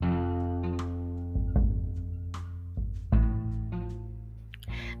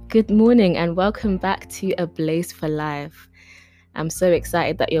Good morning and welcome back to A Blaze for Life. I'm so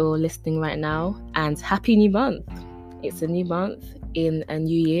excited that you're listening right now, and happy new month. It's a new month in a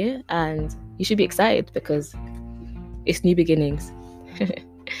new year and you should be excited because it's new beginnings.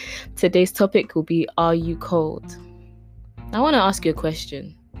 Today's topic will be, are you cold? I want to ask you a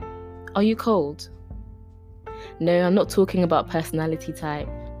question. Are you cold? No, I'm not talking about personality type.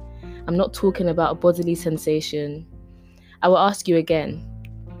 I'm not talking about a bodily sensation. I will ask you again.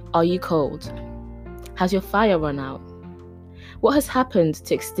 Are you cold? Has your fire run out? What has happened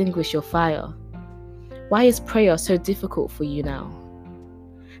to extinguish your fire? Why is prayer so difficult for you now?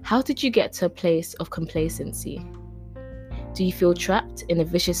 How did you get to a place of complacency? Do you feel trapped in a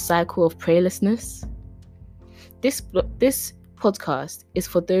vicious cycle of prayerlessness? This podcast is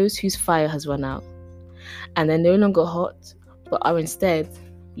for those whose fire has run out and they're no longer hot but are instead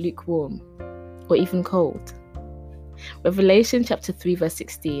lukewarm or even cold. Revelation chapter 3 verse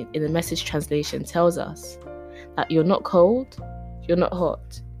 16 in the Message translation tells us that you're not cold, you're not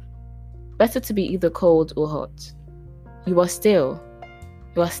hot. Better to be either cold or hot. You are still,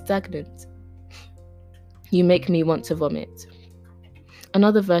 you are stagnant. You make me want to vomit.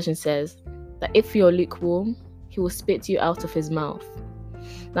 Another version says that if you're lukewarm, he will spit you out of his mouth.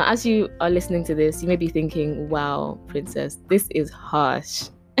 Now, as you are listening to this, you may be thinking, wow, Princess, this is harsh.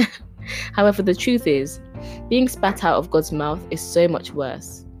 However, the truth is, being spat out of God's mouth is so much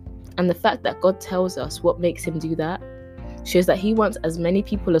worse. And the fact that God tells us what makes him do that shows that he wants as many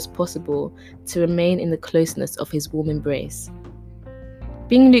people as possible to remain in the closeness of his warm embrace.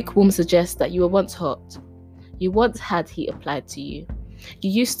 Being lukewarm suggests that you were once hot. You once had heat applied to you. You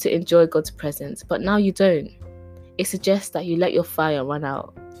used to enjoy God's presence, but now you don't. It suggests that you let your fire run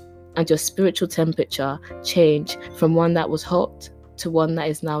out and your spiritual temperature change from one that was hot to one that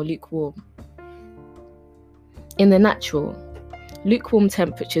is now lukewarm. In the natural, lukewarm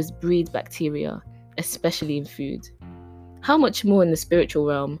temperatures breed bacteria, especially in food. How much more in the spiritual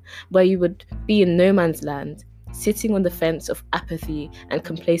realm, where you would be in no man's land, sitting on the fence of apathy and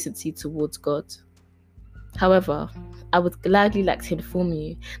complacency towards God? However, I would gladly like to inform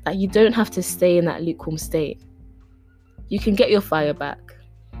you that you don't have to stay in that lukewarm state. You can get your fire back.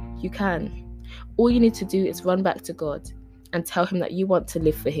 You can. All you need to do is run back to God and tell him that you want to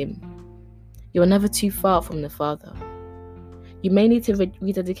live for him. You are never too far from the Father. You may need to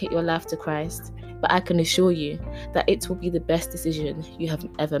rededicate your life to Christ, but I can assure you that it will be the best decision you have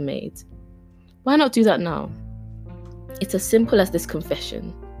ever made. Why not do that now? It's as simple as this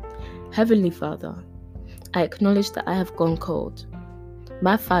confession. Heavenly Father, I acknowledge that I have gone cold.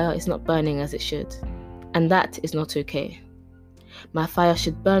 My fire is not burning as it should, and that is not okay. My fire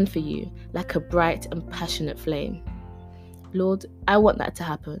should burn for you like a bright and passionate flame. Lord, I want that to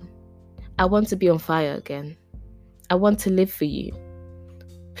happen. I want to be on fire again. I want to live for you,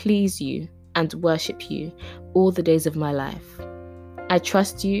 please you, and worship you all the days of my life. I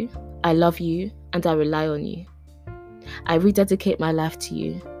trust you, I love you, and I rely on you. I rededicate my life to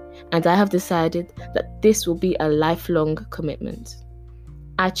you, and I have decided that this will be a lifelong commitment.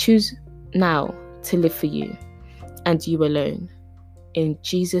 I choose now to live for you, and you alone. In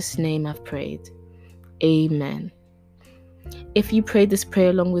Jesus' name I've prayed. Amen. If you prayed this prayer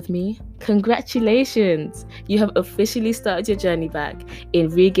along with me, congratulations! You have officially started your journey back in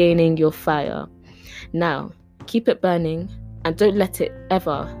regaining your fire. Now, keep it burning and don't let it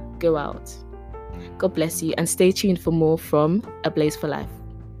ever go out. God bless you and stay tuned for more from A Blaze for Life.